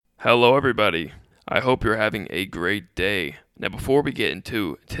Hello, everybody. I hope you're having a great day. Now, before we get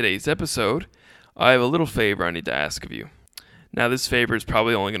into today's episode, I have a little favor I need to ask of you. Now, this favor is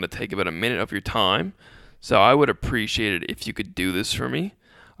probably only going to take about a minute of your time, so I would appreciate it if you could do this for me.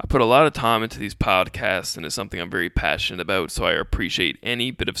 I put a lot of time into these podcasts, and it's something I'm very passionate about, so I appreciate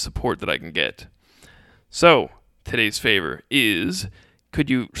any bit of support that I can get. So, today's favor is, could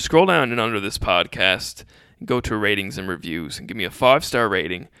you scroll down and under this podcast and go to ratings and reviews and give me a 5-star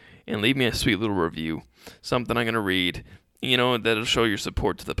rating and leave me a sweet little review, something I'm going to read, that'll show your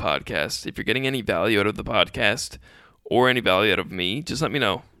support to the podcast. If you're getting any value out of the podcast or any value out of me, just let me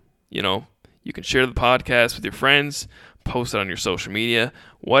know. You can share the podcast with your friends, post it on your social media,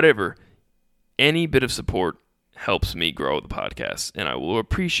 whatever. Any bit of support helps me grow the podcast, and I will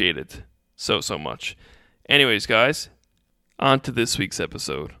appreciate it so much. Anyways, guys, on to this week's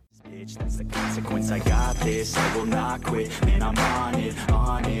episode. Bitch, that's the consequence. I got this. I will not quit. Man, I'm on it,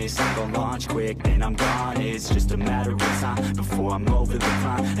 honest. I'm gonna launch quick, then I'm gone. It's just a matter of time before I'm over the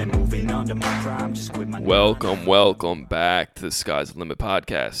climb and moving under my prime. Just quit my. Welcome back to the Sky's the Limit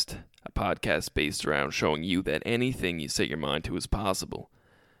podcast, a podcast based around showing you that anything you set your mind to is possible.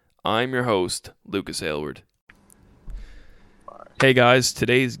 I'm your host, Lucas Aylward. Hey guys,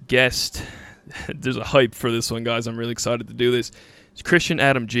 today's guest. There's a hype for this one, guys. I'm really excited to do this. It's Christian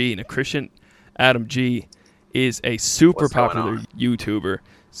Adam G. Now, Christian Adam G. is a super popular YouTuber.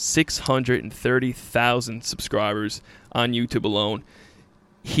 630,000 subscribers on YouTube alone.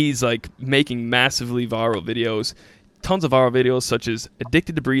 He's making massively viral videos. Tons of viral videos such as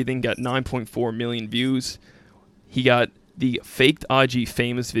Addicted to Breathing got 9.4 million views. He got the faked IG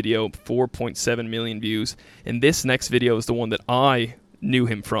famous video, 4.7 million views. And this next video is the one that I knew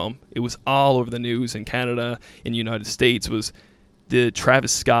him from. It was all over the news in Canada, in the United States, was the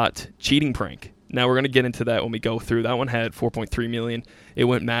Travis Scott cheating prank. Now we're going to get into that when we go through. That one had 4.3 million. It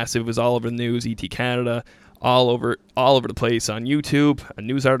went massive. It was all over the news, ET Canada, all over the place on YouTube,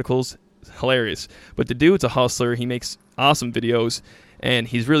 news articles. Hilarious. But the dude's a hustler. He makes awesome videos, and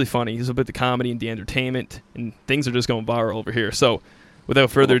he's really funny. He's about the comedy and the entertainment, and things are just going viral over here. So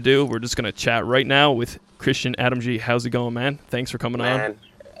without further ado, we're just going to chat right now with Christian Adam G. How's it going, man? Thanks for coming on. Man,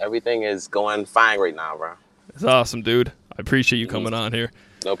 everything is going fine right now, bro. It's awesome, dude. I appreciate you coming on here.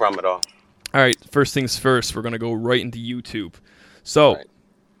 No problem at all. All right, first things first, we're going to go right into YouTube. So,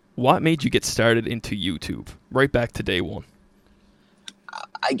 What made you get started into YouTube? Right back to day one.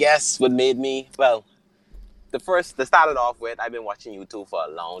 I guess what made me, to start it off with, I've been watching YouTube for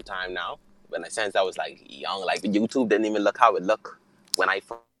a long time now. But since I was young, YouTube didn't even look how it looked when I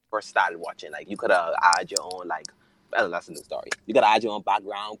first started watching. You could have add your own, that's a new story. You could add your own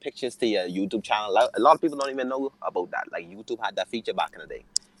background pictures to your YouTube channel. A lot of people don't even know about that. YouTube had that feature back in the day.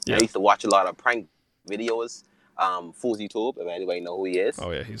 Yeah. I used to watch a lot of prank videos. Fool's YouTube, if anybody know who he is.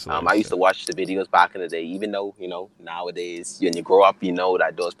 Oh yeah, he's I used to watch the videos back in the day, even though, nowadays when you grow up, you know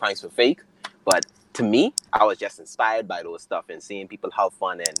that those pranks were fake. But to me, I was just inspired by those stuff and seeing people have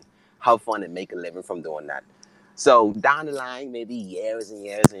fun and make a living from doing that. So down the line, maybe years and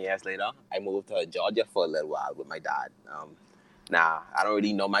years and years later, I moved to Georgia for a little while with my dad. Now, I don't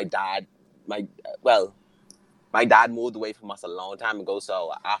really know my dad. My dad moved away from us a long time ago,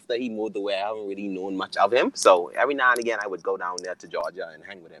 so after he moved away, I haven't really known much of him. So every now and again, I would go down there to Georgia and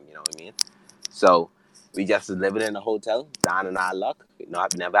hang with him, you know what I mean? So we just was living in a hotel, down in our luck.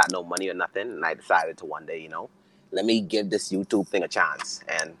 I've never had no money or nothing, and I decided to one day, let me give this YouTube thing a chance.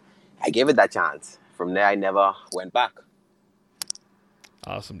 And I gave it that chance. From there, I never went back.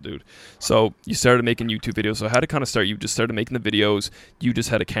 Awesome, dude. So you started making YouTube videos. So how did it kind of start? You just started making the videos. You just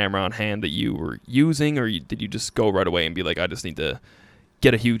had a camera on hand that you were using, or did you just go right away and be like, I just need to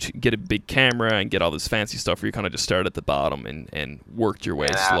get a big camera and get all this fancy stuff? Or you kind of just started at the bottom and worked your way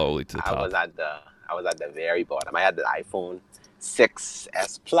slowly to the top? I was at the very bottom. I had the iPhone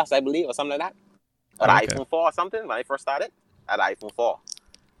 6S Plus, I believe, or something like that. Or the iPhone 4 or something when I first started. I had the iPhone 4.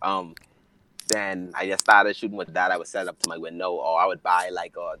 Then I just started shooting with that. I would set it up to my window, or I would buy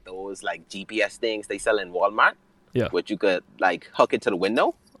those GPS things they sell in Walmart. Yeah. Which you could hook it to the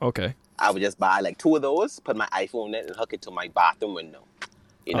window. Okay. I would just buy 2 of those, put my iPhone in it, and hook it to my bathroom window.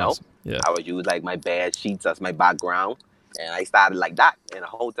 Awesome. Yeah. I would use my bed sheets as my background, and I started like that in a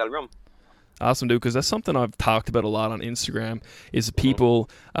hotel room. Awesome, dude, because that's something I've talked about a lot on Instagram is people,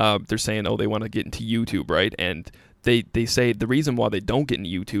 they're saying, they want to get into YouTube, right? And they say the reason why they don't get into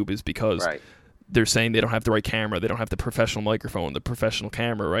YouTube is because they're saying they don't have the right camera, they don't have the professional microphone, the professional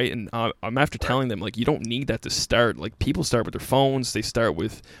camera, right? And I'm after telling them, you don't need that to start. People start with their phones, they start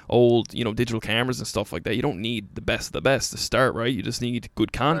with old, digital cameras and stuff like that. You don't need the best of the best to start, right? You just need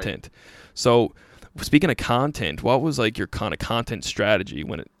good content. So, speaking of content, what was your kind of content strategy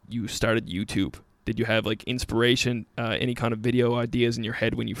when you started YouTube? Did you have like inspiration, any kind of video ideas in your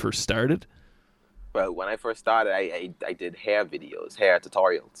head when you first started? Well, when I first started, I did hair videos, hair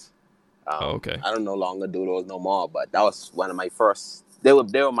tutorials. Oh, okay. I don't no longer do those no more, but that was one of my first. They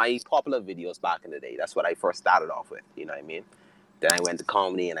were my popular videos back in the day. That's what I first started off with. You know what I mean? Then I went to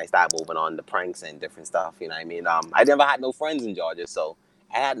comedy and I started moving on to pranks and different stuff. You know what I mean? I never had no friends in Georgia, so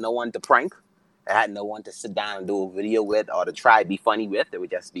I had no one to prank. I had no one to sit down and do a video with or to try to be funny with. It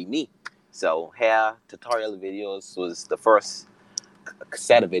would just be me. So hair tutorial videos was the first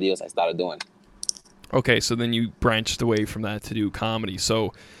set of videos I started doing. Okay, so then you branched away from that to do comedy.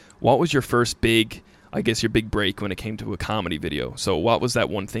 So what was your first big, I guess your big break when it came to a comedy video? So what was that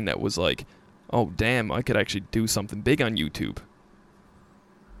one thing that was like, oh, damn, I could actually do something big on YouTube?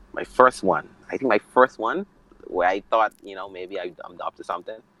 My first one, I think my first one where I thought, maybe I'm up to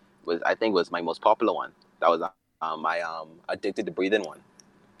something was my most popular one. That was my Addicted to Breathing one.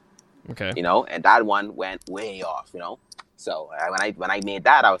 Okay. And that one went way off, So when I made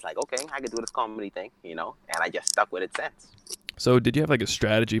that, I was like, okay, I could do this comedy thing, and I just stuck with it since. So did you have like a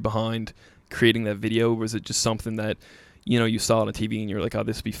strategy behind creating that video? Or was it just something that, you saw on a TV and you're like, oh,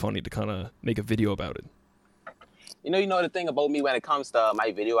 this would be funny to kind of make a video about it? The thing about me when it comes to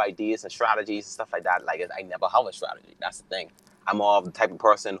my video ideas and strategies and stuff like that, like I never have a strategy. That's the thing. I'm more of the type of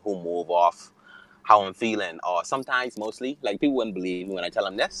person who move off how I'm feeling, or sometimes mostly, like people wouldn't believe me when I tell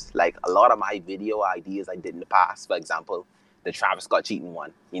them this. Like a lot of my video ideas I did in the past, for example, the Travis Scott cheating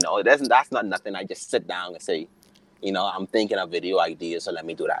one. That's not nothing. I just sit down and say, I'm thinking of video ideas, so let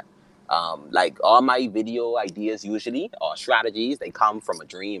me do that. Like all my video ideas usually or strategies, they come from a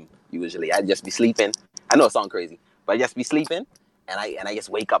dream. Usually, I'd just be sleeping. I know it sounds crazy, but I just be sleeping, and I just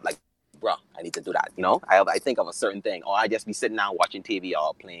wake up like, bro, I need to do that. I think of a certain thing, or I just be sitting down watching TV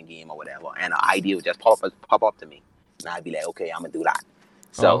or playing a game or whatever, and an idea would just pop up to me, and I'd be like, okay, I'm gonna do that.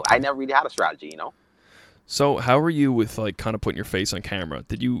 So okay. I never really had a strategy, So how were you with like kind of putting your face on camera?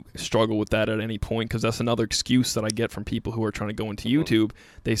 Did you struggle with that at any point? Because that's another excuse that I get from people who are trying to go into YouTube.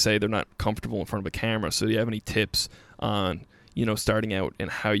 They say they're not comfortable in front of a camera. So do you have any tips on, starting out and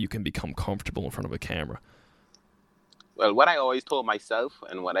how you can become comfortable in front of a camera? Well, what I always told myself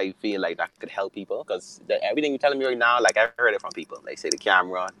and what I feel like that could help people, because everything you're telling me right now, like I heard it from people. They say the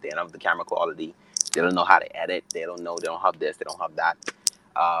camera, they don't have the camera quality, they don't know how to edit, they don't have this, they don't have that.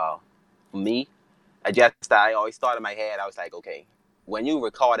 For me, I always thought in my head, I was like, okay, when you're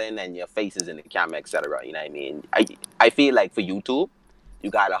recording and your face is in the camera, etc., you know what I mean? I feel like for YouTube,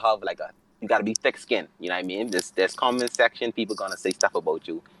 you gotta have you gotta be thick skinned, you know what I mean? There's comment section, people gonna say stuff about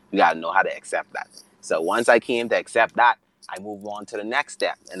you. You gotta know how to accept that. So once I came to accept that, I moved on to the next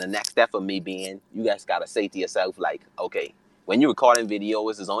step. And the next step for me being, you guys got to say to yourself, like, okay, when you're recording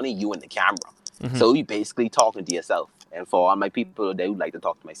videos, it's only you and the camera. Mm-hmm. So you basically talking to yourself. And for all my people, they would like to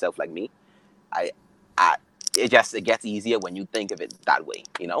talk to myself like me. It gets easier when you think of it that way.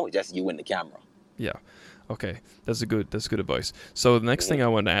 It's just you and the camera. Yeah. Okay. That's good advice. So the next thing I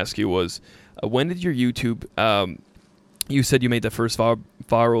wanted to ask you was, when did your YouTube, you said you made the first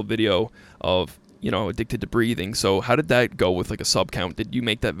viral video of, Addicted to Breathing. So how did that go with like a sub count? Did you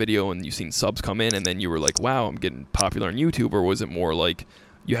make that video and you seen subs come in and then you were like, wow, I'm getting popular on YouTube? Or was it more like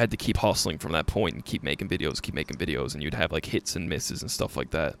you had to keep hustling from that point and keep making videos and you'd have like hits and misses and stuff like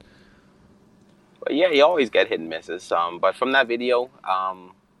that? Well, yeah, you always get hit and misses. But from that video, I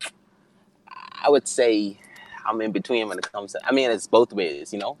would say I'm in between when it comes to, it's both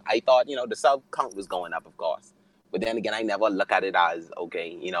ways, I thought, the sub count was going up, of course. But then again, I never look at it as,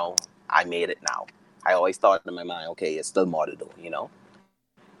 okay, I made it now. I always thought in my mind, okay, it's still more to do,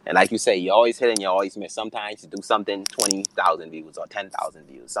 And like you say, you always hit and you always miss. Sometimes you do something 20,000 views or 10,000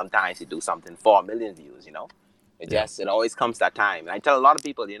 views. Sometimes you do something 4 million views, It always comes that time. And I tell a lot of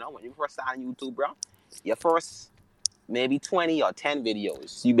people, when you first start on YouTube, bro, your first maybe 20 or 10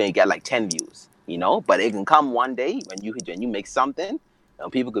 videos, you may get like 10 views, But it can come one day when you make something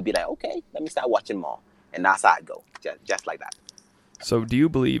and people could be like, okay, let me start watching more. And that's how it go, just like that. So do you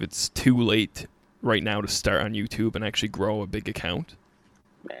believe it's too late right now to start on YouTube and actually grow a big account?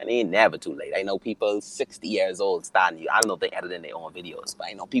 Man, it ain't never too late. I know people 60 years old starting. I don't know if they editing their own videos, but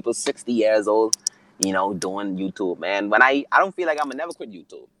I know people 60 years old, doing YouTube. Man, when I don't feel like I'm gonna never quit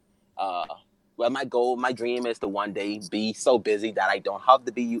YouTube. Well, my dream is to one day be so busy that I don't have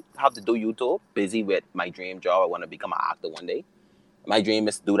to do YouTube. Busy with my dream job. I want to become an actor one day. My dream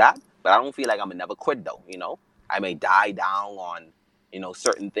is to do that, but I don't feel like I'm gonna never quit though. I may die down on,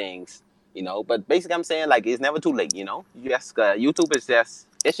 certain things, but basically I'm saying like, it's never too late, YouTube is just,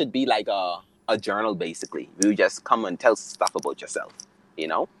 it should be like a journal basically. You just come and tell stuff about yourself,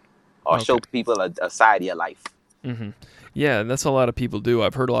 or show people a side of your life. Mm-hmm. Yeah, and that's a lot of people do.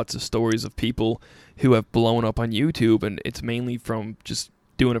 I've heard lots of stories of people who have blown up on YouTube, and it's mainly from just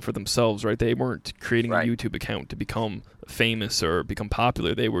doing it for themselves, right? They weren't creating a Right. YouTube account to become famous or become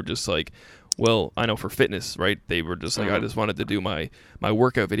popular. They were just like, well, I know for fitness, right? They were just like, I Mhm. just wanted to do my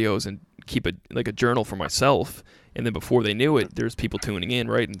workout videos and keep it like a journal for myself. And then before they knew it, there's people tuning in,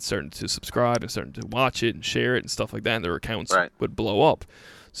 right, and starting to subscribe and starting to watch it and share it and stuff like that. And their accounts Right. would blow up.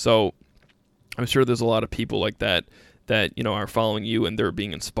 So I'm sure there's a lot of people like that are following you and they're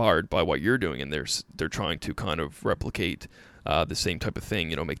being inspired by what you're doing, and they're trying to kind of replicate the same type of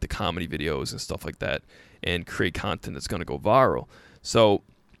thing, make the comedy videos and stuff like that, and create content that's going to go viral. So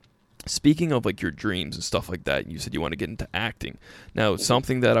speaking of like your dreams and stuff like that, you said you want to get into acting. Now,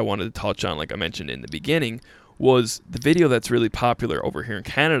 something that I wanted to touch on, like I mentioned in the beginning, was the video that's really popular over here in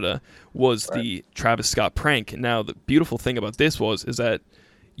Canada was Right. the Travis Scott prank. Now, the beautiful thing about this is that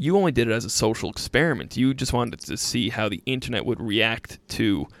you only did it as a social experiment. You just wanted to see how the internet would react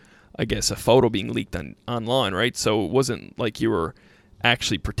to, I guess, a photo being leaked online, right? So it wasn't like you were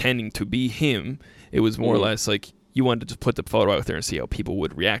actually pretending to be him. It was more or Mhm. less like you wanted to just put the photo out there and see how people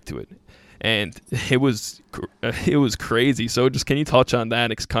would react to it. And it was crazy. So just can you touch on that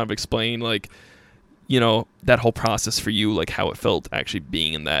and kind of explain like, that whole process for you, like how it felt actually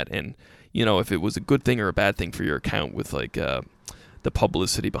being in that, and if it was a good thing or a bad thing for your account with like the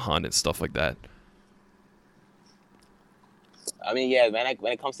publicity behind it and stuff like that. I mean, yeah, when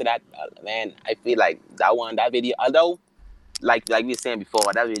it comes to that, man, I feel like that video, although like we were saying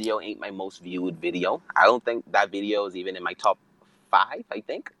before, that video ain't my most viewed video. I don't think that video is even in my top 5. I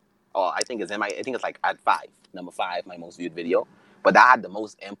think, or I think it's like at 5, number 5, my most viewed video. But that had the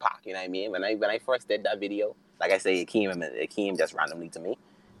most impact. You know what I mean? When I first did that video, like I say, it came just randomly to me.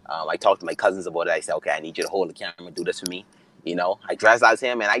 I talked to my cousins about it. I said, okay, I need you to hold the camera and do this for me. I dressed as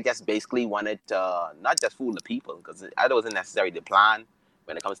him, and I just basically wanted to not just fool the people, because it wasn't necessarily the plan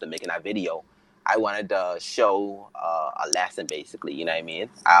when it comes to making that video. I wanted to show a lesson, basically. You know what I mean?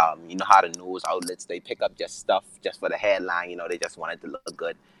 You know how the news outlets, they pick up just stuff just for the headline. They just wanted to look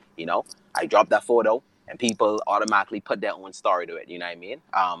good. I dropped that photo, and people automatically put their own story to it. You know what I mean?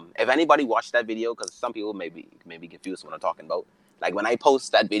 If anybody watched that video, because some people may be confused what I'm talking about. Like when I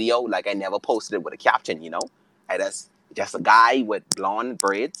post that video, like I never posted it with a caption. I just a guy with blonde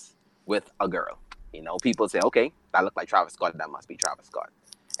braids with a girl. People say, okay, that look like Travis Scott. That must be Travis Scott.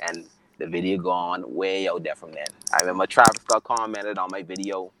 And the video gone way out there from then. I remember Travis Scott commented on my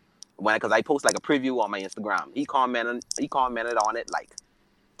video because I post like a preview on my Instagram. He commented on it like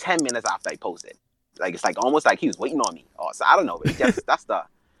 10 minutes after I posted. Like it's like almost like he was waiting on me. So I don't know. It just I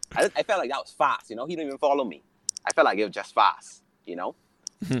felt like that was fast. He didn't even follow me. I felt like it was just fast.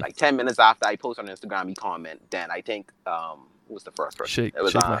 Like 10 minutes after I posted on Instagram, he commented. Then I think who was the first person? Shake It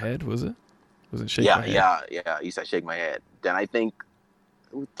was my head, was it? Was it shake my head? Yeah. You said shake my head. Then I think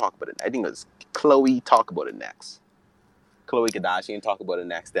who talked about it? I think it was Khloe talk about it next. Khloe Kardashian talk about it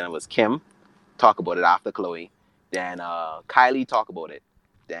next. Then it was Kim talk about it after Khloe. Then Kylie talk about it.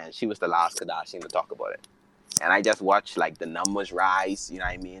 Then she was the last Kardashian to talk about it. And I just watched like the numbers rise, you know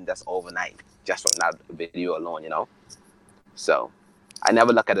what I mean? That's overnight, just from that video alone, So I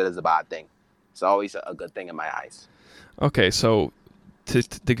never look at it as a bad thing. It's always a good thing in my eyes. Okay, so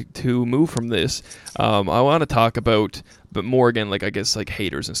to move from this, I want to talk about, but more again, like I guess like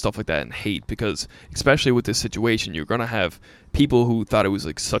haters and stuff like that, and hate, because especially with this situation, you're gonna have people who thought it was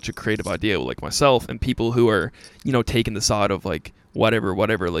like such a creative idea, like myself, and people who are taking the side of like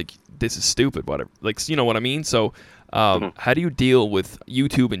whatever, like this is stupid, whatever, like you know what I mean. So how do you deal with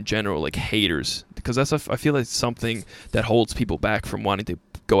YouTube in general, like haters? Because I feel like it's something that holds people back from wanting to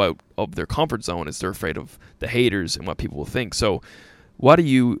go out of their comfort zone, is they're afraid of the haters and what people will think. So how do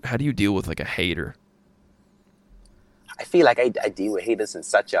you deal with like a hater? I feel like I deal with haters in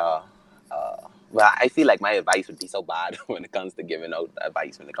such a well, I feel like my advice would be so bad when it comes to giving out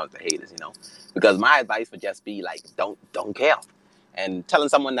advice when it comes to haters, because my advice would just be like, don't care. And telling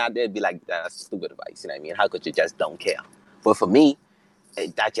someone that, they'd be like, that's stupid advice, you know what I mean? How could you just don't care? But for me,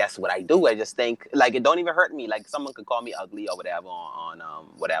 that's just what I do. I just think, like, it don't even hurt me. Like, someone could call me ugly or whatever on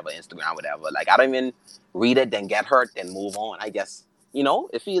whatever, Instagram, whatever. Like, I don't even read it, then get hurt, then move on. I just,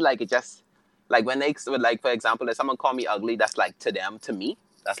 it feel like it just, like, when they, like, for example, if someone call me ugly, that's like to them, to me,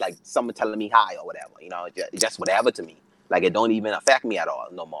 that's like someone telling me hi or whatever, just whatever to me. Like, it don't even affect me at all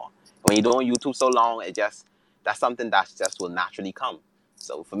no more. When you're doing YouTube so long, that's something that just will naturally come.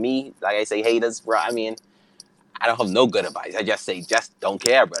 So for me, like I say, haters, bro, I mean, I don't have no good advice. I just say, just don't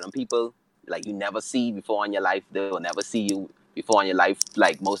care, bro. Them people, like, you never see before in your life, they will never see you before in your life.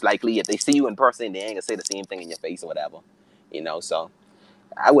 Like, most likely, if they see you in person, they ain't gonna say the same thing in your face or whatever. So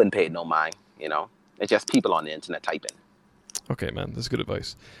I wouldn't pay it no mind, It's just people on the internet typing. Okay, man, that's good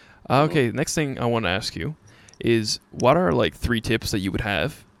advice. Okay, next thing I want to ask you is, what are like 3 tips that you would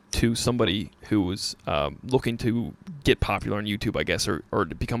have to somebody who was looking to get popular on YouTube, I guess, or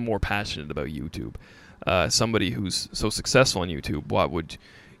to become more passionate about YouTube? Somebody who's so successful on YouTube, what would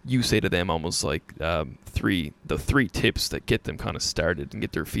you say to them? Almost like the three tips that get them kind of started and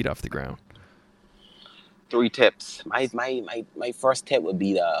get their feet off the ground. 3 tips. My first tip would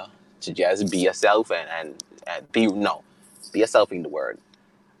be to just be yourself and be yourself in the word.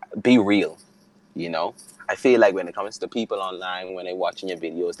 Be real. You know, I feel like when it comes to people online, when they're watching your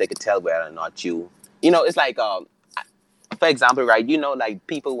videos, they could tell whether or not you. You know, it's like for example, right? You know, like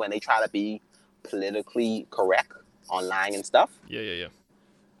people when they try to be politically correct online and stuff. Yeah.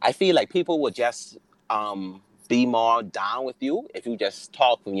 I feel like people would just be more down with you if you just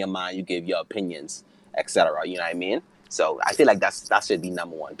talk from your mind, you give your opinions, etc. You know what I mean? So I feel like that should be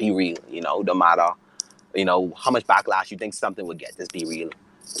number 1. Be real. You know, no matter how much backlash you think something would get, just be real.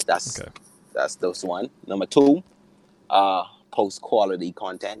 That's those one. Number 2, post quality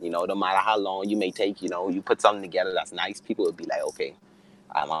content. You know, no matter how long you may take, you put something together that's nice, people would be like, okay,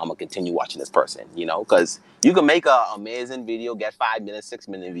 I'm gonna continue watching this person. You know, because you can make an amazing video, get 5 minutes, 6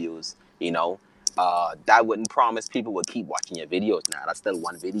 minute views. You know, that wouldn't promise people would keep watching your videos. Now that's still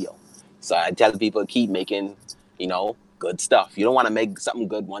one video. So I tell people keep making, good stuff. You don't want to make something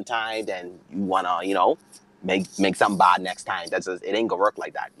good one time, then you want to, make something bad next time. It ain't gonna work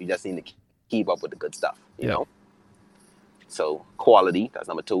like that. You just need to keep up with the good stuff, you know? So quality, that's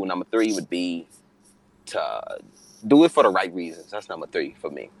number 2. Number 3 would be to do it for the right reasons. That's number 3 for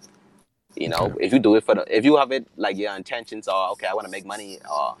me. You know, Okay. if you do it if you have it like your intentions are, okay, I want to make money,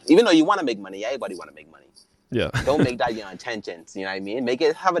 even though you want to make money, everybody want to make money. Yeah. Don't make that your intentions, you know what I mean?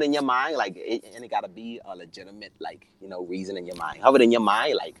 Have it in your mind, like, and it gotta be a legitimate, like, reason in your mind. Have it in your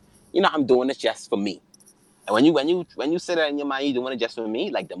mind, like, I'm doing this just for me. And when you sit there in your mind, you're doing it just for me,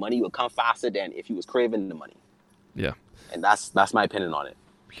 like the money will come faster than if you was craving the money. Yeah. And that's my opinion on it.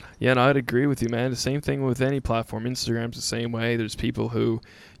 Yeah, no, I'd agree with you, man. The same thing with any platform. Instagram's the same way. There's people who,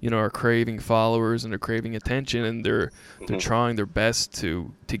 are craving followers and they're craving attention, and they're trying their best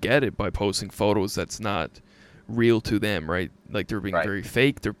to get it by posting photos that's not real to them, right? Like they're being very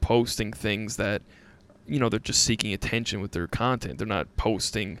fake. They're posting things that, they're just seeking attention with their content. They're not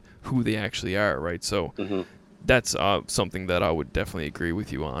posting who they actually are, right? So that's something that I would definitely agree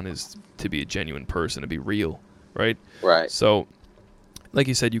with you on, is to be a genuine person, to be real, right? Right. So like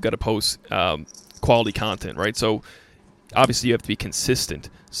you said, you got to post quality content, right? So obviously you have to be consistent.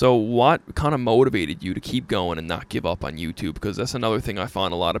 So what kind of motivated you to keep going and not give up on YouTube? Because that's another thing I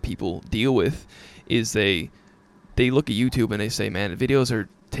find a lot of people deal with, is they look at YouTube and they say, man, the videos are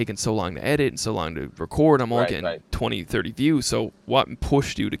taking so long to edit and so long to record. I'm only getting 20, 30 views. So what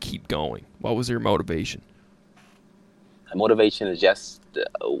pushed you to keep going? What was your motivation? My motivation is just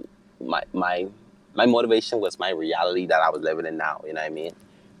my motivation was my reality that I was living in now. You know what I mean?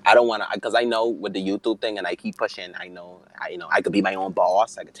 I don't want to, because I know with the YouTube thing, and I keep pushing. I know I could be my own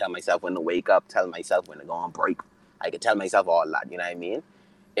boss. I could tell myself when to wake up, tell myself when to go on break. I could tell myself all that. You know what I mean?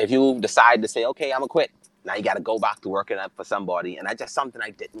 If you decide to say, okay, I'm gonna quit, now you got to go back to working up for somebody, and that's just something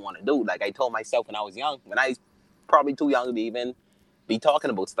I didn't want to do. Like I told myself when I was young, when I was probably too young to even be talking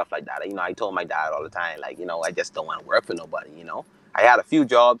about stuff like that. I told my dad all the time, like, I just don't want to work for nobody. I had a few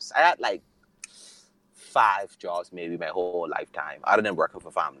jobs. I had like 5 jobs maybe my whole lifetime, other than working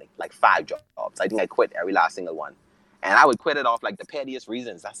for family. Like 5 jobs. I think I quit every last single one, and I would quit it off like the pettiest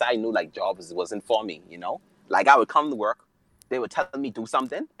reasons. That's how I knew like jobs wasn't for me. Like I would come to work, they would tell me do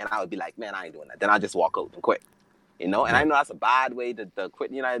something, and I would be like, man, I ain't doing that. Then I'll just walk out and quit. And I know that's a bad way to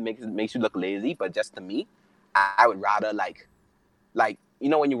quit. It makes you look lazy, but just to me, I would rather like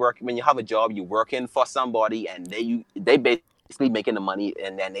when you have a job, you're working for somebody, and they basically making the money,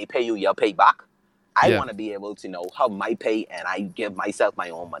 and then they pay you your pay back. I want to be able to have my pay, and I give myself my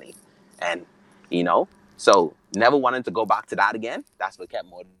own money, and so never wanted to go back to that again. That's what kept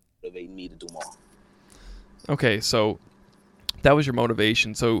motivating me to do more. Okay, so that was your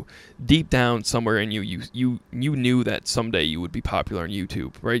motivation. So deep down somewhere in you knew that someday you would be popular on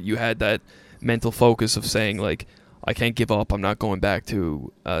YouTube, right? You had that mental focus of saying, like, I can't give up. I'm not going back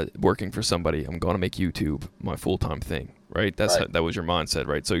to working for somebody. I'm going to make YouTube my full-time thing, right? That was your mindset,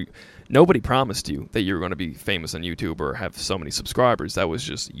 right? So nobody promised you that you were going to be famous on YouTube or have so many subscribers. That was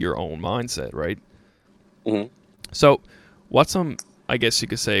just your own mindset, right? Mm-hmm. So what's I guess you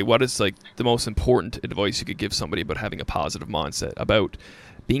could say, what is like the most important advice you could give somebody about having a positive mindset, about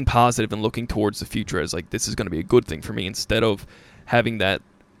being positive and looking towards the future as like, this is going to be a good thing for me, instead of having that,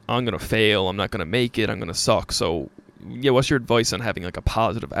 I'm going to fail, I'm not going to make it, I'm going to suck. So yeah, what's your advice on having like a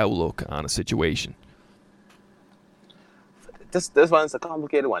positive outlook on a situation? this one's a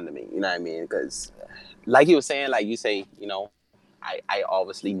complicated one to me. You know what I mean? Because, like you were saying, like you say, I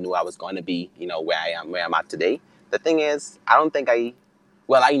obviously knew I was going to be, where I'm at today. The thing is, I don't think I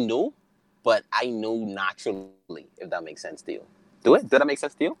knew, but I knew naturally, if that makes sense to you. Did that make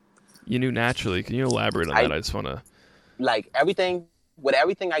sense to you? You knew naturally. Can you elaborate on that? I just want to. Like with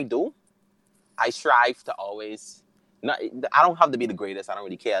everything I do, I strive to always. Not, I don't have to be the greatest. I don't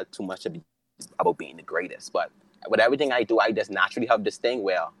really care too much about being the greatest. But with everything I do, I just naturally have this thing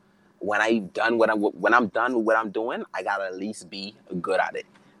where when I'm done with what I'm doing, I gotta at least be good at it.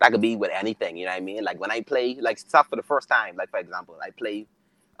 That could be with anything. You know what I mean? Like when I play like stuff for the first time. Like for example, I play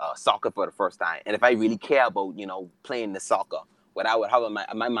soccer for the first time, and if I really care about playing the soccer, what I would have in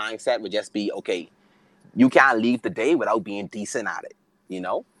my mindset would just be, okay, you can't leave the day without being decent at it. You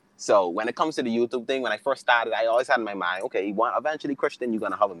know. So when it comes to the YouTube thing, when I first started, I always had in my mind, okay, eventually, Christian, you're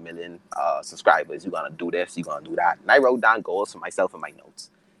going to have 1 million subscribers. You're going to do this, you're going to do that. And I wrote down goals for myself in my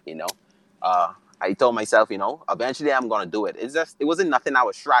notes, I told myself, eventually I'm going to do it. It wasn't nothing I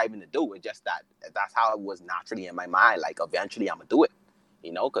was striving to do. It's just that's how it was naturally in my mind. Like, eventually I'm going to do it,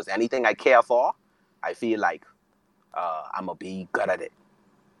 because anything I care for, I feel like I'm going to be good at it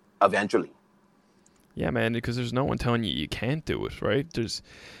eventually. Yeah, man, because there's no one telling you can't do it, right?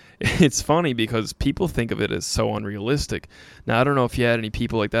 It's funny because people think of it as so unrealistic. Now, I don't know if you had any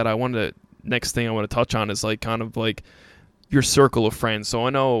people like that. Next thing I want to touch on is like kind of like your circle of friends. So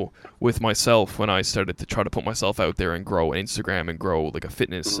I know with myself, when I started to try to put myself out there and grow an Instagram and grow like a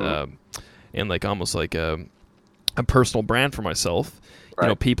fitness and like almost like a personal brand for myself,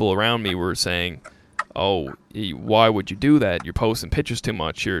 right. People around me were saying, oh, why would you do that? You're posting pictures too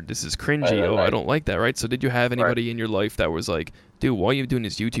much. This is cringy. Right. I don't like that, right? So did you have anybody in your life that was like, dude, why are you doing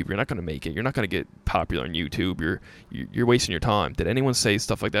this YouTube? You're not going to make it. You're not going to get popular on YouTube. You're wasting your time. Did anyone say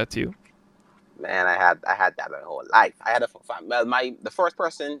stuff like that to you? Man, I had that my whole life. I had the first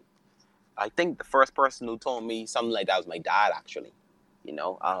person who told me something like that was my dad, actually.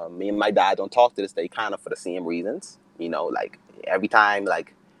 Me and my dad don't talk to this day kind of for the same reasons. Like every time,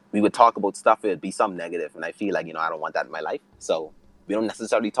 like, we would talk about stuff, it'd be something negative, and I feel like, I don't want that in my life. So we don't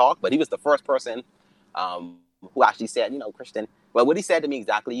necessarily talk, but he was the first person who actually said, Christian, well, what he said to me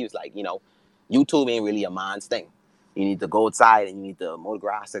exactly, he was like, YouTube ain't really a man's thing. You need to go outside and you need to mow the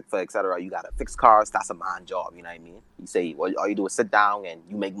grass, etc. You got to fix cars. That's a man job, you know what I mean? He say, well, all you do is sit down and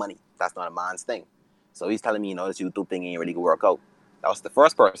you make money. That's not a man's thing. So he's telling me, this YouTube thing ain't really gonna work out. That was the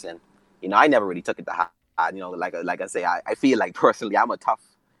first person. I never really took it to heart. Like I say, I feel like personally I'm a tough,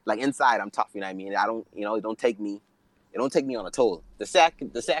 like inside I'm tough, you know what I mean? I don't, it don't take me on a toll. The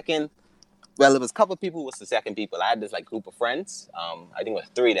second, well, it was a couple of people, was the second people. I had this like group of friends, I think it was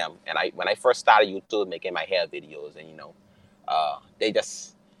 3 of them. And when I first started YouTube making my hair videos and, they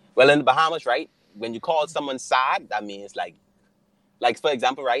just, well, in the Bahamas, right? When you call someone sad, that means like for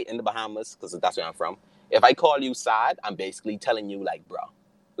example, right, in the Bahamas, because that's where I'm from, if I call you sad, I'm basically telling you like, bro,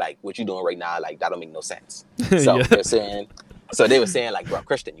 like what you doing right now, like that don't make no sense. So Yeah. they were saying like, bro,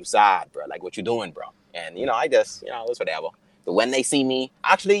 Christian, you sad, bro, like what you doing, bro? And I just, it was whatever. But when they see me,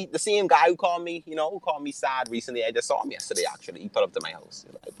 actually the same guy who called me sad recently, I just saw him yesterday. Actually, he put up to my house.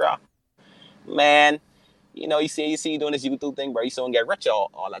 He's like, bro, man, you see you doing this YouTube thing, bro. You soon get rich,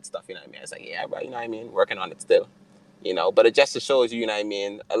 all that stuff. You know what I mean? It's like, yeah, bro. You know what I mean? Working on it still. But it just shows you know what I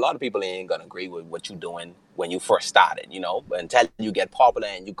mean? A lot of people ain't gonna agree with what you're doing when you first started, but until you get popular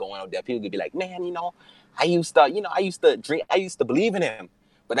and you going out there, people could be like, man, I used to drink, I used to believe in him.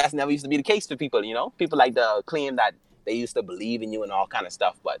 But that's never used to be the case for people, People like to claim that they used to believe in you and all kind of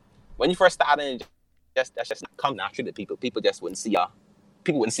stuff. But when you first started, that's just not come naturally to people. People wouldn't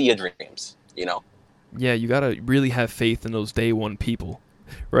see your dreams, Yeah, you gotta really have faith in those day one people,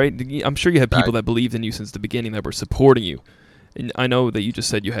 right? I'm sure you had people that believed in you since the beginning that were supporting you. And I know that you just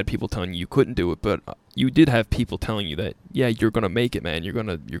said you had people telling you couldn't do it, but you did have people telling you that, yeah, you're gonna make it, man. You're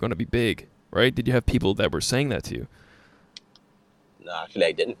gonna be big, right? Did you have people that were saying that to you? No, actually,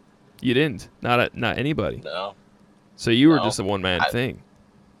 I didn't. You didn't? Not anybody? No. So you were just a one-man thing?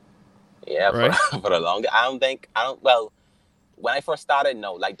 Yeah, right? for the longest. Well, when I first started,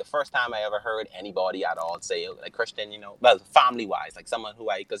 no. Like, the first time I ever heard anybody at all say, like, Christian, well, family-wise, like, someone who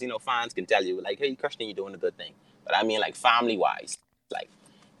because, fans can tell you, like, hey, Christian, you're doing a good thing. But I mean, like, family-wise, like,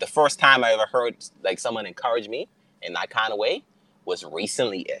 the first time I ever heard, like, someone encourage me in that kind of way was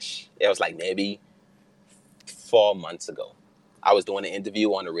recently-ish. It was, like, maybe 4 months ago. I was doing an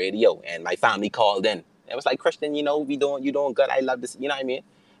interview on the radio, and my family called in. It was like, Christian, you're doing good. I love this. You know what I mean?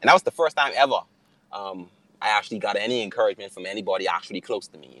 And that was the first time ever I actually got any encouragement from anybody actually close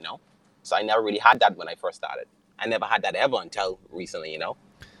to me, So I never really had that when I first started. I never had that ever until recently,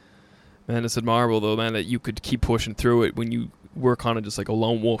 Man, it's admirable, though, man, that you could keep pushing through it when you were kind of just like a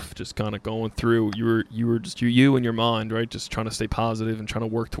lone wolf, just kind of going through. You were just you in your mind, right? Just trying to stay positive and trying to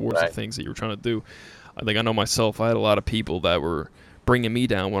work towards the things that you were trying to do. I think I know myself. I had a lot of people that were bringing me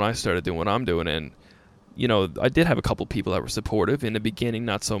down when I started doing what I'm doing, and you know, I did have a couple people that were supportive in the beginning.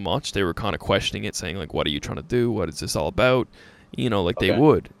 Not so much. They were kind of questioning it, saying like, "What are you trying to do? What is this all about?" You know, like they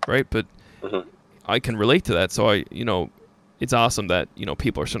would, right? But I can relate to that. So it's awesome that,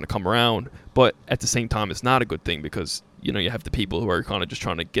 people are starting to come around, but at the same time, it's not a good thing because, you have the people who are kind of just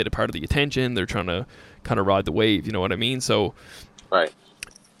trying to get a part of the attention. They're trying to kind of ride the wave. You know what I mean? So, right.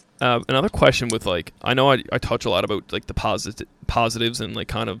 Another question with like, I know I touch a lot about like the positives and like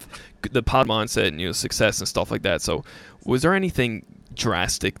kind of the pod mindset and, success and stuff like that. So was there anything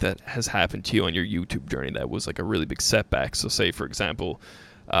drastic that has happened to you on your YouTube journey that was like a really big setback? So say, for example,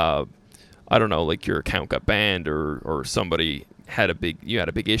 I don't know, like your account got banned or somebody had a big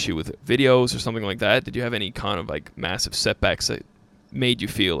issue with videos or something like that. Did you have any kind of like massive setbacks that made you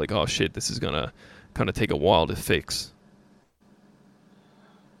feel like, oh shit, this is gonna kind of take a while to fix?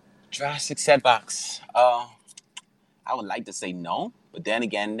 Drastic setbacks. I would like to say no, but then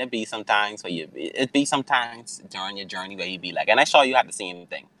again, it'd be sometimes during your journey where you'd be like, and I saw you had the same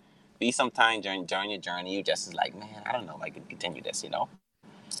thing. Be sometimes during your journey, you just is like, man, I don't know if I can continue this,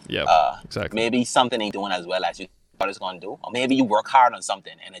 Yeah, exactly. Maybe something ain't doing as well as you thought it's gonna do, or maybe you work hard on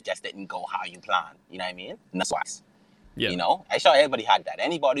something and it just didn't go how you planned. You know what I mean? And that's why. Yeah. I saw everybody had that.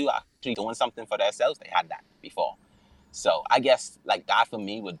 Anybody who actually doing something for themselves, they had that before. So I guess like that for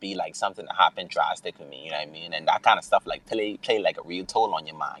me would be like something that happened drastic for me. You know what I mean? And that kind of stuff like play like a real toll on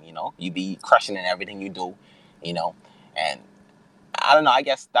your mind. You be crushing in everything you do. And I don't know. I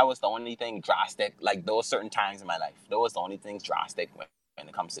guess that was the only thing drastic. Like those certain times in my life, those was the only things drastic when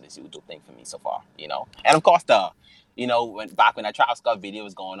it comes to this YouTube thing for me so far. And of course when that Travis Scott video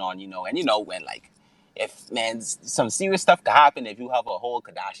was going on, and when like, if man, some serious stuff could happen if you have a whole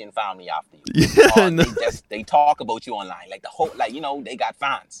Kardashian family after you. Yeah, they talk about you online, like the whole, like they got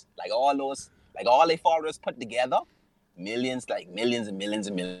fans, like all their followers put together, millions and millions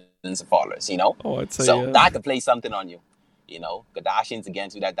and millions of followers. Oh, I'd say so that could play something on you. Kardashians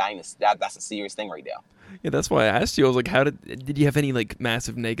against you, that dynasty, that's a serious thing right there. Yeah, that's why I asked you. I was like, how did you have any like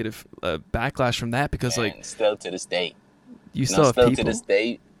massive negative backlash from that? Because like still to this day, you still have people. To this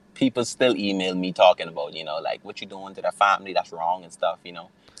day, people still email me talking about like what you doing to their family that's wrong and stuff.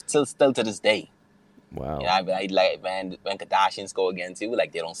 Still to this day. Wow. I like when Kardashians go against you,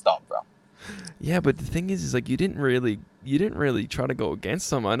 like they don't stop, bro. Yeah, but the thing is like you didn't really try to go against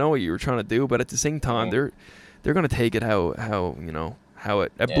them. I know what you were trying to do, but at the same time, they're gonna take it how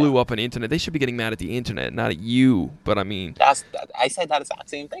it blew up on the internet. They should be getting mad at the internet, not at you. But I mean, I said that exact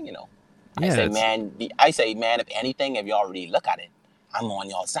same thing. Yeah, I say, man, if anything, if y'all really look at it, I'm on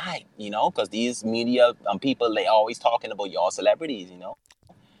y'all side, because these media people, they always talking about y'all celebrities,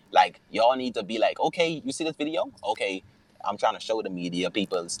 like y'all need to be like, okay, you see this video? Okay, I'm trying to show the media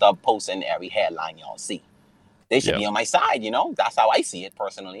people, stop posting every headline y'all see. They should be on my side, That's how I see it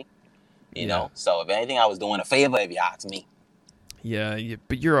personally, you know. So if anything, I was doing a favor if you ask me. Yeah,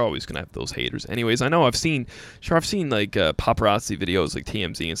 but you're always gonna have those haters. Anyways, I know I've seen like paparazzi videos like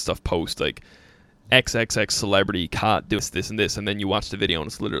TMZ and stuff post like XXX celebrity caught doing this and this, and then you watch the video and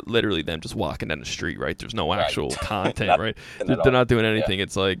it's literally them just walking down the street, right? There's no actual content, right? They're not doing anything. Yeah.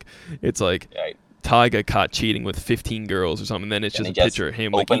 It's like Tyga caught cheating with 15 girls or something, and then it's just a picture of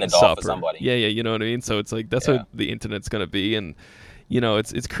him like eating supper. Yeah, you know what I mean? So it's like that's what the internet's gonna be, and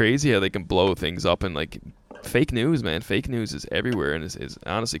it's crazy how they can blow things up and like fake news, man. Fake news is everywhere and is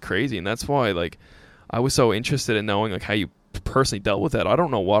honestly crazy, and that's why like I was so interested in knowing like how you personally dealt with that. I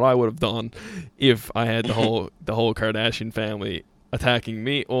don't know what I would have done if I had the whole Kardashian family attacking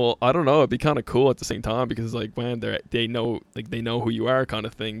me. Well, I don't know. It'd be kind of cool at the same time because like, man, they know who you are, kind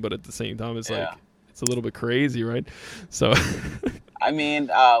of thing. But at the same time, it's like it's a little bit crazy, right? So, I mean,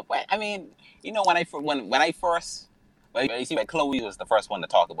 when I first, you see, like Chloe was the first one to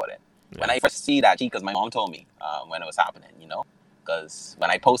talk about it. Yeah. When I first see that, because my mom told me when it was happening, because when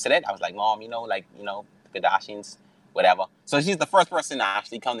I posted it, I was like, Mom, the Kardashians, whatever. So she's the first person to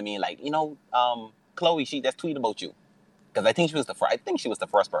actually come to me and like, Chloe, she just tweeted about you. Because I think she was the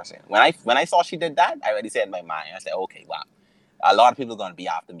first person. When I saw she did that, I already said in my mind, I said, okay, wow, a lot of people are going to be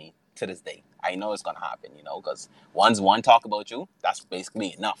after me to this day. I know it's going to happen, because once one talk about you, that's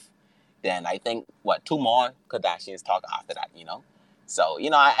basically enough. Then I think, 2 more Kardashians talk after that, So,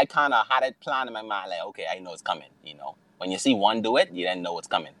 I kind of had it planned in my mind, like, okay, I know it's coming, When you see one do it, you then know it's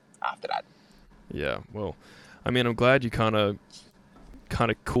coming after that. Yeah, well, I mean, I'm glad you kind of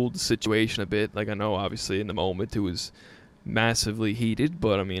cooled the situation a bit. Like, I know, obviously, in the moment, it was massively heated,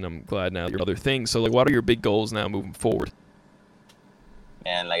 but, I mean, I'm glad now you're other things. So, like, what are your big goals now moving forward?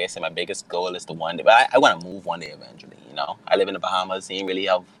 And like I said, my biggest goal is to one day, but I want to move one day eventually. You know, I live in the Bahamas. Ain't really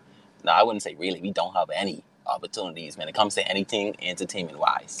have, no, I wouldn't say really. We don't have any opportunities when it comes to anything entertainment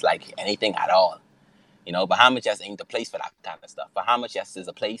wise, like anything at all. You know, Bahamas just ain't the place for that kind of stuff. Bahamas just is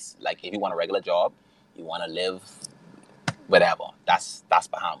a place like if you want a regular job, you want to live, whatever. That's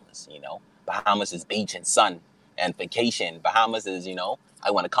Bahamas. You know, Bahamas is beach and sun and vacation. Bahamas is, you know,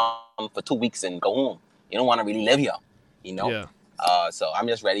 I want to come for 2 weeks and go home. You don't want to really live here. You know. Yeah. So I'm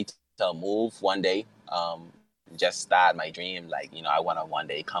just ready to move one day. Just start my dream. Like, you know, I want to one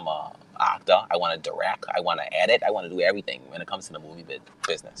day become a actor. I want to direct. I want to edit. I want to do everything when it comes to the movie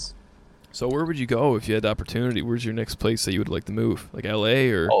business. So where would you go if you had the opportunity? Where's your next place that you would like to move? Like LA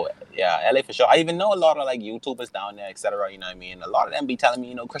or? Oh yeah, LA for sure. I even know a lot of like YouTubers down there, etc. You know what I mean? A lot of them be telling me,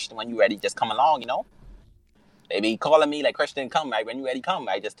 you know, Christian, when you ready, just come along. You know, they be calling me like, Christian, come. Like, when you ready, come.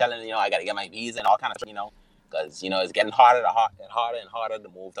 I just telling them, you know, I got to get my visa and all kind of, you know, because you know it's getting harder and harder to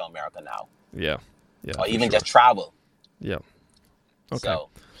move to America now. Yeah. Yeah. Or even just travel. Yeah. Okay.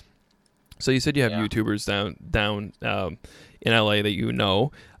 So you said you have YouTubers down in LA that you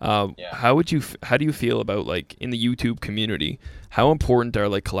know. How do you feel about like in the YouTube community? How important are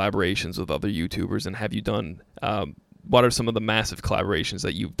like collaborations with other YouTubers? And have you done? What are some of the massive collaborations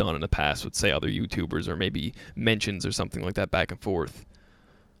that you've done in the past with say other YouTubers or maybe mentions or something like that back and forth?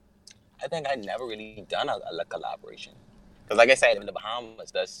 I think I never really done a collaboration. Because like I said, in the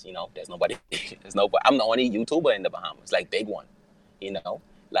Bahamas, there's nobody, I'm the only YouTuber in the Bahamas, like big one, you know?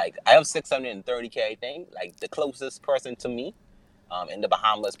 Like I have 630K, I think. Like the closest person to me in the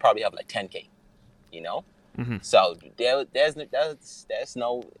Bahamas probably have like 10K, you know? Mm-hmm. So there's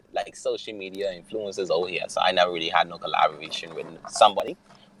no like social media influencers over here. So I never really had no collaboration with somebody.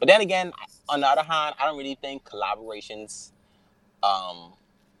 But then again, on the other hand, I don't really think collaborations are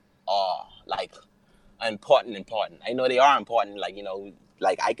like important. I know they are important, like, you know,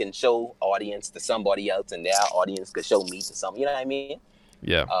 like I can show audience to somebody else and their audience could show me to some, you know what I mean?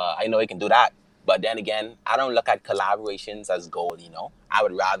 Yeah. I know it can do that. But then again, I don't look at collaborations as goal, you know? I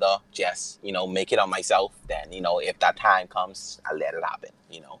would rather just, you know, make it on myself than, you know, if that time comes, I'll let it happen,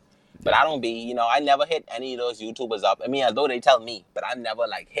 you know? But I don't be, you know, I never hit any of those YouTubers up. I mean, although they tell me, but I never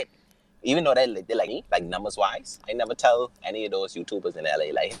like hit, even though they like me, like numbers wise, I never tell any of those YouTubers in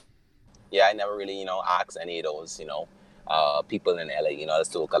LA, like, yeah, I never really, you know, ask any of those, you know, people in LA, you know, let's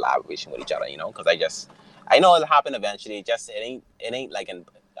do a collaboration with each other, you know, because I know it'll happen eventually. It ain't like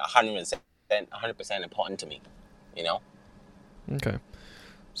 100% important to me, you know. Okay,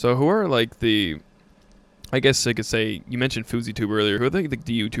 so who are like I guess I could say you mentioned FouseyTube earlier. Who are the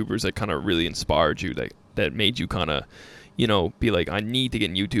YouTubers that kind of really inspired you, that made you kind of, you know, be like, I need to get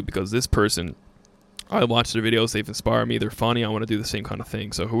in YouTube because this person, I watch their videos, they've inspired me, they're funny, I want to do the same kind of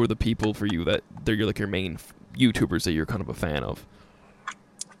thing. So who are the people for you that they're like your main YouTubers that you're kind of a fan of?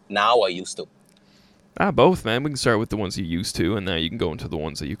 Now or used to? Both, man. We can start with the ones you used to, and now you can go into the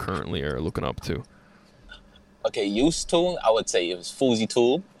ones that you currently are looking up to. Okay, used to, I would say it was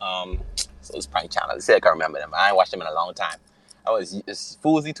FouseyTube. So it was prank channel. I say I can remember them. I ain't watched them in a long time. It's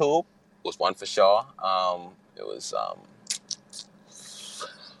FouseyTube was one for sure. It was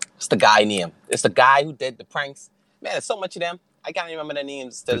what's the guy name? It's the guy who did the pranks. Man, there's so much of them. I can't remember their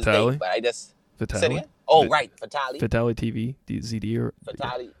names to this day, but I just Vitaly? Oh, right, Vitaly. Vitaly TV, ZD or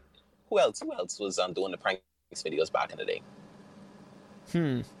Vitaly. Who else was doing the pranks videos back in the day?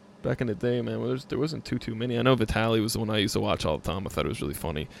 Back in the day, man, there wasn't too many. I know Vitaly was the one I used to watch all the time. I thought it was really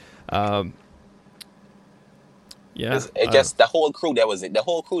funny. Yeah, just the whole crew that was in.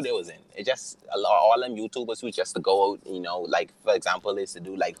 It just all them YouTubers who just to go out, you know, like for example, is to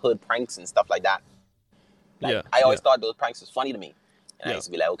do like hood pranks and stuff like that. Like, I always thought those pranks was funny to me, and I used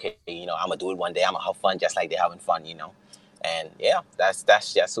to be like, okay, you know, I'm gonna do it one day. I'm gonna have fun just like they're having fun, you know. And yeah, that's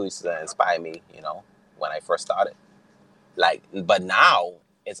just who used to inspire me, you know, when I first started. Like, but now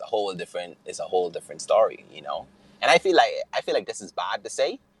it's a whole different story, you know. And I feel like this is bad to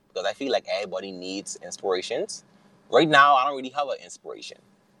say because I feel like everybody needs inspirations. Right now, I don't really have an inspiration,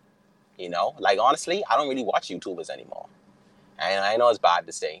 you know. Like honestly, I don't really watch YouTubers anymore. And I know it's bad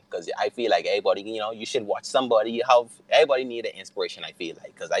to say because I feel like everybody, you know, you should watch somebody. Everybody need an inspiration. I feel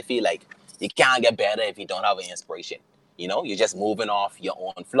like because I feel like you can't get better if you don't have an inspiration. You know, you're just moving off your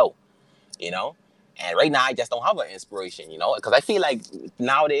own flow, you know? And right now, I just don't have an inspiration, you know? Because I feel like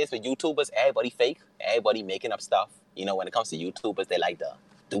nowadays with YouTubers, everybody fake. Everybody making up stuff. You know, when it comes to YouTubers, they like to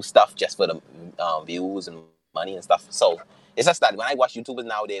do stuff just for the views and money and stuff. So it's just that when I watch YouTubers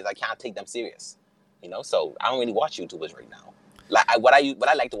nowadays, I can't take them serious, you know? So I don't really watch YouTubers right now. Like what I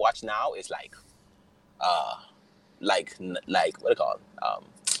like to watch now is like what do you call it?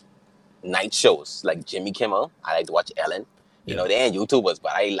 Night shows like Jimmy Kimmel. I like to watch Ellen. You Yeah. know, they ain't YouTubers,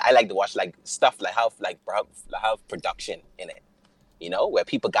 but I like to watch like stuff like have production in it. You know, where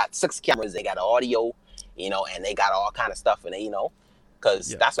people got 6 cameras, they got audio, you know, and they got all kind of stuff in it, you know,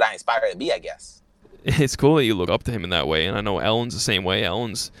 because Yeah. that's what I inspired to be, I guess. It's cool that you look up to him in that way, and I know Ellen's the same way.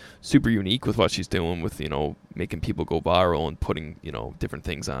 Ellen's super unique with what she's doing with, making people go viral and putting, different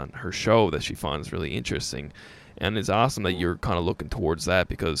things on her show that she finds really interesting. And it's awesome that you're kind of looking towards that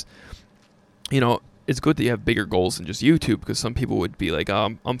because, it's good that you have bigger goals than just YouTube, because some people would be like,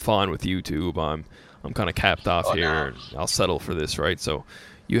 oh, I'm fine with YouTube. I'm kind of capped off here. Nah. And I'll settle for this, right? So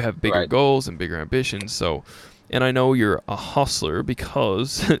you have bigger Right. goals and bigger ambitions. So, and I know you're a hustler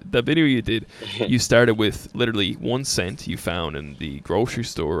because the video you did, you started with literally 1 cent you found in the grocery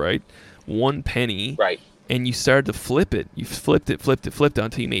store, right? 1 penny. Right. And you started to flip it. You flipped it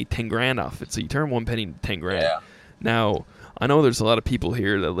until you made 10 grand off it. So you turned 1 penny into 10 grand. Yeah. Now, I know there's a lot of people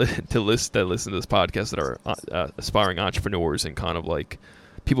here that listen to this podcast that are aspiring entrepreneurs and kind of like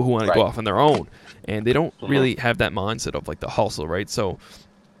people who want to go Right. off on their own, and they don't really have that mindset of like the hustle, right? So,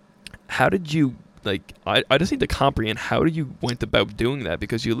 how did you I just need to comprehend how did you went about doing that,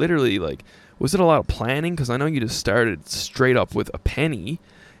 because you literally was it a lot of planning? Because I know you just started straight up with a penny,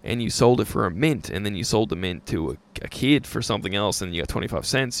 and you sold it for a mint, and then you sold the mint to a kid for something else, and you got 25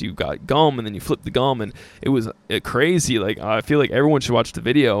 cents. You got gum, and then you flipped the gum, and it was crazy. I feel like everyone should watch the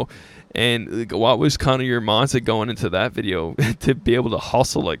video. And what was kind of your mindset going into that video to be able to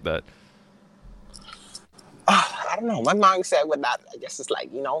hustle like that? I don't know. My mindset with that, I guess it's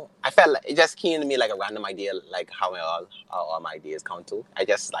I felt like it just came to me like a random idea, like how all my ideas come to. I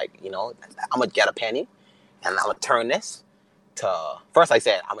just I'm gonna get a penny, and I'm gonna turn this to. First, I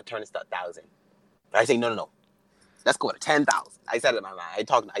said I'm gonna turn this to 1,000. But I say no. Let's go to 10,000. I said it in my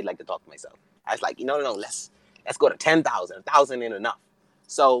mind. I like to talk to myself. I was like, no. Let's go to 10,000. 1,000 ain't enough.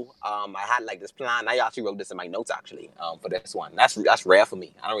 So I had like this plan. I actually wrote this in my notes for this one. That's rare for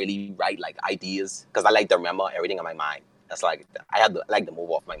me. I don't really write like ideas because I like to remember everything in my mind. That's like I like to move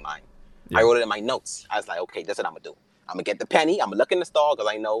off my mind. Yeah. I wrote it in my notes. I was like, okay, that's what I'm gonna do. I'm gonna get the penny. I'm gonna look in the store because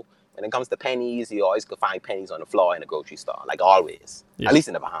I know when it comes to pennies, you always could find pennies on the floor in the grocery store, like always. Yeah. At least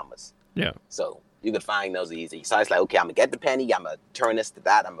in the Bahamas. Yeah. So you could find those easy. So I was like, okay, I'm gonna get the penny. I'm gonna turn this to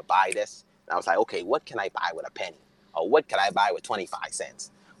that. I'm gonna buy this. And I was like, okay, what can I buy with a penny? Or what can I buy with 25 cents?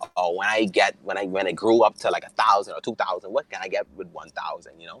 Or when it grew up to like 1,000 or 2,000, what can I get with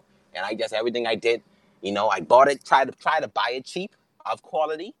 1,000? And I just everything I did, I bought it, try to buy it cheap, of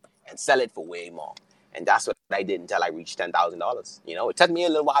quality, and sell it for way more. And that's what I did until I reached $10,000. It took me a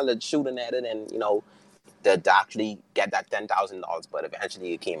little while to shoot at it and to actually get that $10,000, but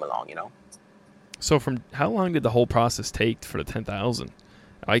eventually it came along. So from how long did the whole process take for the 10,000?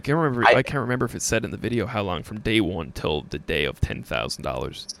 I can't remember. I can't remember if it said in the video how long from day one till the day of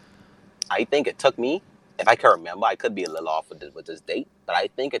 $10,000. I think it took me, if I can remember, I could be a little off with this date, but I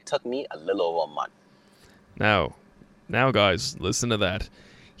think it took me a little over a month. Now, guys, listen to that.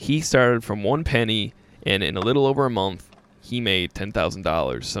 He started from 1 penny, and in a little over a month, he made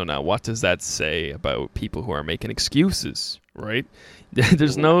 $10,000. So now, what does that say about people who are making excuses? Right?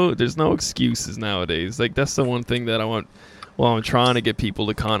 There's no excuses nowadays. Like that's the one thing that I'm trying to get people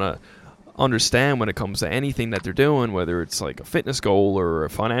to kind of understand when it comes to anything that they're doing, whether it's like a fitness goal or a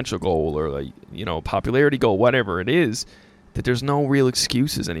financial goal or a popularity goal, whatever it is, that there's no real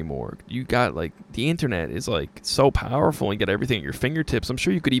excuses anymore. You got the internet is so powerful and get everything at your fingertips. I'm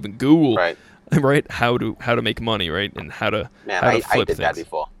sure you could even Google right how to make money, right, and how to flip I did things. that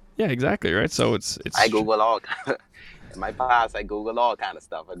before. Yeah, exactly, right. So it's I Google all in my past. I Google all kind of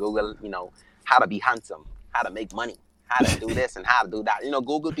stuff. I Google how to be handsome, how to make money, how to do this and how to do that.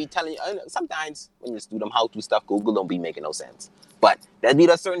 Google be telling you, sometimes when you do them how-to stuff, Google don't be making no sense. But there'd be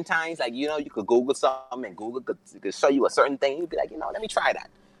those certain times, you could Google something and Google could show you a certain thing. You'd be like, let me try that.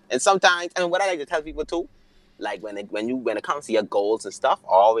 And sometimes, and what I like to tell people too, when it comes to your goals and stuff,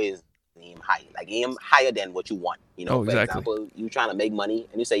 always aim high. Aim higher than what you want. Oh, for exactly. example, you trying to make money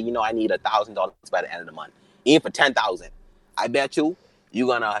and you say, I need $1,000 by the end of the month. Aim for 10,000. I bet you're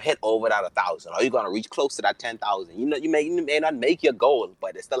gonna hit over that 1,000, or you're gonna reach close to that 10,000. You may not make your goal,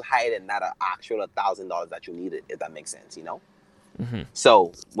 but it's still higher than that actual $1,000 that you needed, if that makes sense. Mm-hmm.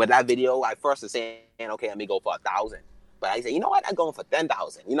 So with that video, I first was saying, okay, let me go for 1,000. But I said, what? I'm going for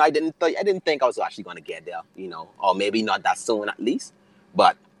 10,000. I didn't think I was actually gonna get there. Or maybe not that soon at least.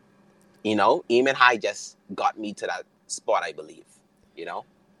 But aiming high just got me to that spot, I believe.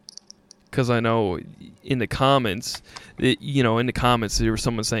 Because I know in the comments, there was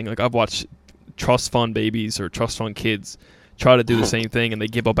someone saying I've watched trust fund babies or trust fund kids try to do the same thing and they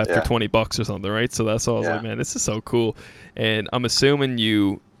give up after $20 or something, right? So that's why I was like, man, this is so cool. And I'm assuming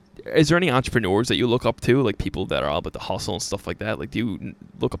you is there any entrepreneurs that you look up to, like people that are all about the hustle and stuff like that? Like, do you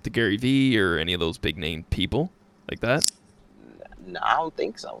look up to Gary Vee or any of those big name people like that? No, I don't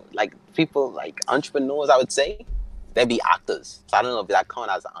think so. Like people like entrepreneurs, I would say they'd be actors. So I don't know if that count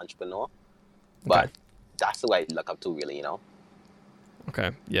as an entrepreneur, but Okay. that's who I look up to, really.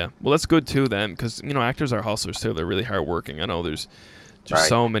 Okay, yeah. Well, that's good too then, because actors are hustlers too. They're really hardworking. I know there's just Right.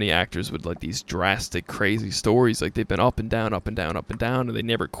 so many actors with like these drastic, crazy stories. Like they've been up and down, up and down, up and down, and they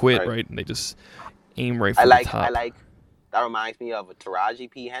never quit, Right. right? And they just aim right for I the like top. I like that reminds me of a Taraji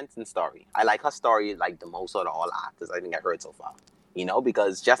P. Henson story. I like her story like the most out of all actors I think I heard so far.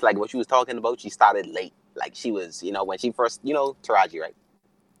 Because just like what she was talking about, she started late. Like she was, when she first, Taraji, right?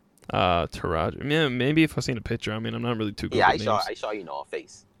 Taraji. Yeah, maybe if I've seen a picture. I mean, I'm not really too good Yeah, with I names. saw her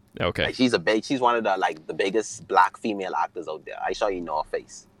face. Okay. Like she's one of the biggest black female actors out there. I saw her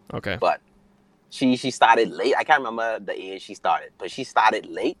face. Okay. But she started late. I can't remember the age she started, but she started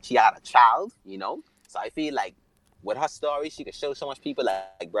late. She had a child, So I feel like with her story, she could show so much people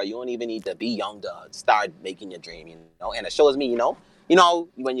like, bro, you don't even need to be young to start making your dream, And it shows me,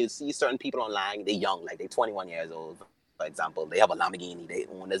 when you see certain people online, they're young, like they're 21 years old, for example. They have a Lamborghini, they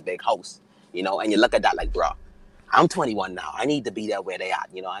own this big house, And you look at that like, bro, I'm 21 now. I need to be there where they at,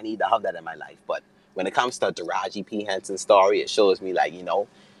 I need to have that in my life. But when it comes to Taraji P. Henson's story, it shows me like,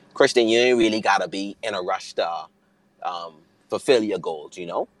 Christian, you ain't really gotta be in a rush to fulfill your goals,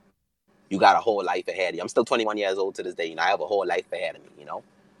 You got a whole life ahead of you. I'm still 21 years old to this day, I have a whole life ahead of me,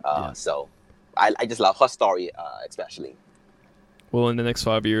 Yeah. So I just love her story, especially. Well, in the next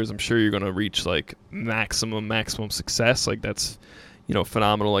 5 years, I'm sure you're gonna reach like maximum success. Like that's,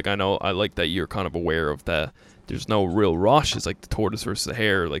 phenomenal. Like I like that you're kind of aware of that. There's no real rush. It's like the tortoise versus the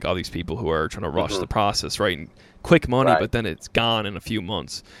hare. Like all these people who are trying to rush the process, right? And quick money, Right. but then it's gone in a few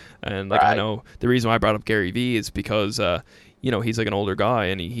months. And like I Right. know the reason why I brought up Gary Vee is because he's like an older guy,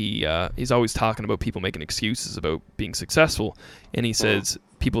 and he's always talking about people making excuses about being successful. And he says,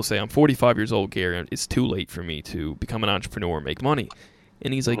 people say, I'm 45 years old, Gary. It's too late for me to become an entrepreneur and make money.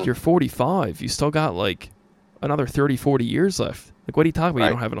 And he's like, you're 45. You still got like another 30, 40 years left. Like, what are you talking about? Right.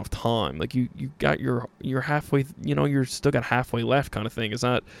 You don't have enough time. Like, you got you're halfway, you're still got halfway left kind of thing. It's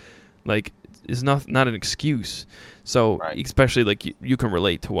not like, it's not an excuse. So, Right. especially like you can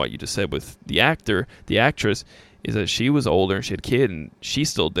relate to what you just said with the actress, is that she was older and she had a kid and she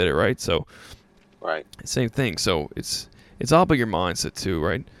still did it, right? So, Right. same thing. So it's all about your mindset too,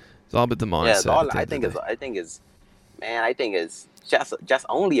 right? It's all about the mindset. Yeah, it's all, at the I end think of the day. I think it's just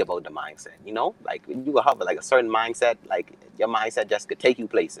only about the mindset, Like you have like a certain mindset, like your mindset just could take you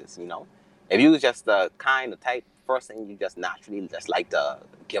places, If you was just the kind of type person you just naturally just like to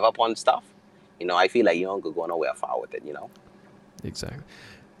give up on stuff, I feel like you don't go nowhere far with it, Exactly.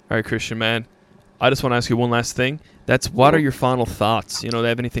 All right, Christian, man. I just want to ask you one last thing. That's what are your final thoughts? Do you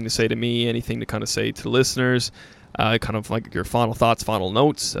have anything to say to me? Anything to kind of say to the listeners? Kind of like your final thoughts, final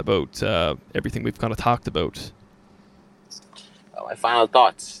notes about everything we've kind of talked about. My final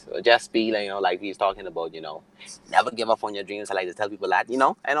thoughts would just be, like we was talking about, never give up on your dreams. I like to tell people that, I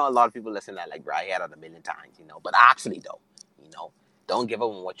know a lot of people listen to that, like, bro, I heard it a million times, but actually, though, don't give up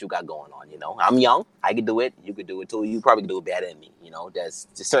on what you got going on, I'm young. I could do it. You could do it, too. You probably do it better than me, There's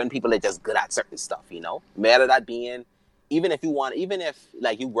just certain people that are just good at certain stuff, Matter that being, even if,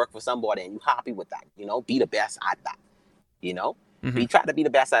 like, you work for somebody and you're happy with that, be the best at that, Try to be the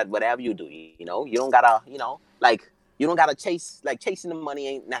best at whatever you do, You don't gotta, you don't gotta chasing the money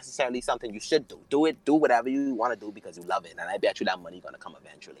ain't necessarily something you should do. Do whatever you want to do because you love it, and I bet you that money gonna come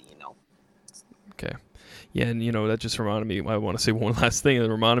eventually. Okay. Yeah, and that just reminded me. I want to say one last thing. It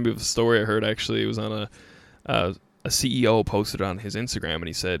reminded me of a story I heard. Actually, it was on a CEO posted on his Instagram, and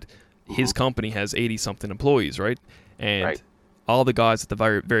he said his company has 80-something employees, right? And Right. all the guys at the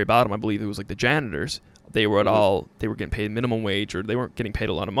very very bottom, I believe it was like the janitors. They were they were getting paid minimum wage, or they weren't getting paid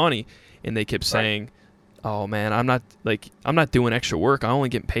a lot of money, and they kept saying, oh man, I'm not doing extra work. I only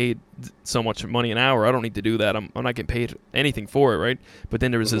get paid so much money an hour. I don't need to do that. I'm not getting paid anything for it, right? But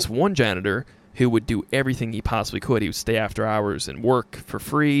then there was this one janitor who would do everything he possibly could. He would stay after hours and work for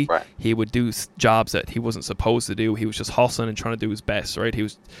free. Right. He would do jobs that he wasn't supposed to do. He was just hustling and trying to do his best, right? He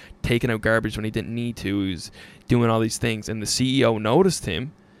was taking out garbage when he didn't need to. He was doing all these things, and the CEO noticed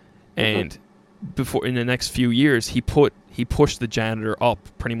him, and before in the next few years, he pushed the janitor up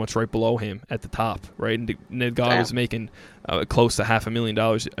pretty much right below him at the top, right? And the guy was making close to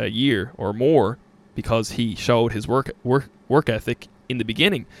 $500,000 a year or more because he showed his work ethic in the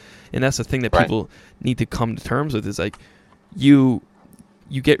beginning. And that's the thing that people need to come to terms with, is like you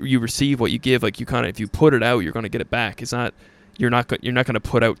receive what you give. Like you kind of, if you put it out, you're going to get it back. It's not, you're not going to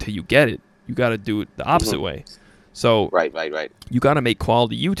put out till you get it. You got to do it the opposite way. So Right. you got to make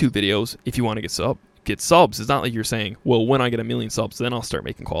quality YouTube videos if you want to get subs. It's not like you're saying, well, when I get 1 million subs, then I'll start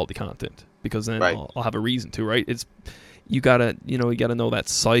making quality content, because then Right. I'll have a reason to, right? It's you gotta know that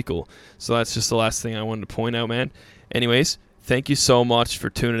cycle. So that's just the last thing I wanted to point out, man. Anyways, thank you so much for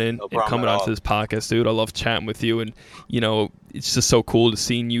tuning in No and problem coming at onto all. this podcast, dude. I love chatting with you, and it's just so cool to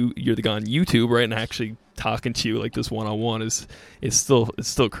seeing you. You're the guy on YouTube, right? And actually talking to you like this one-on-one is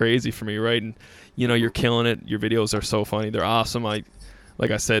still crazy for me, right? And you're killing it. Your videos are so funny. They're awesome. Like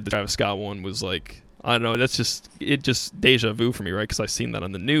I said, the Travis Scott one was like, I don't know. That's just deja vu for me, right? Because I've seen that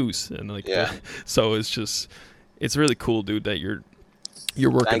on the news, and so it's really cool, dude, that you're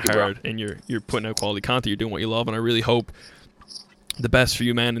working Thank you, bro. hard and you're putting out quality content. You're doing what you love, and I really hope the best for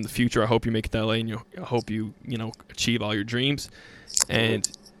you, man, in the future. I hope you make it to LA, and I hope you achieve all your dreams. And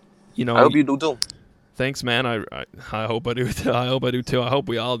I hope you do too. Thanks, man. I hope I do. I hope I do too. I hope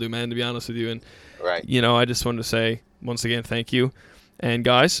we all do, man. To be honest with you, and Right. I just wanted to say once again, thank you. And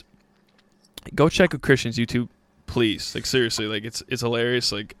guys, go check out Christian's YouTube, please. Like seriously, like it's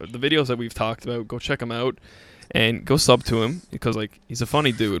hilarious. Like the videos that we've talked about, go check them out and go sub to him, because like he's a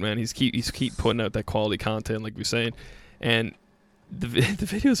funny dude, man. He's keep putting out that quality content, like we're saying, and the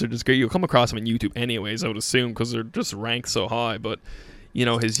videos are just great. You'll come across him on YouTube anyways, I would assume, because they're just ranked so high. But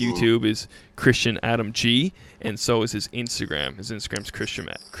his YouTube is Christian Adam G, and so is his Instagram. His Instagram's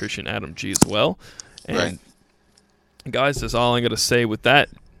Christian Adam G as well. And Right. guys, that's all I'm gonna say with that.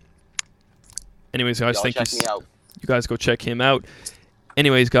 Anyways, guys, Y'all thank you. check me out. You guys go check him out.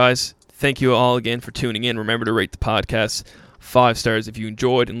 Anyways, guys, thank you all again for tuning in. Remember to rate the podcast 5 stars if you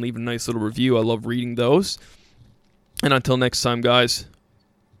enjoyed, and leave a nice little review. I love reading those. And until next time, guys,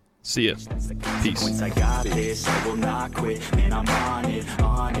 see ya. Peace. I got this, I will not quit. Man, I'm on it,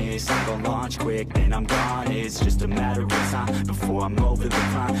 honest. I'm gonna launch quick, then I'm gone. It's just a matter of time before I'm over the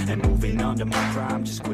climb and moving under my prime. Just quit.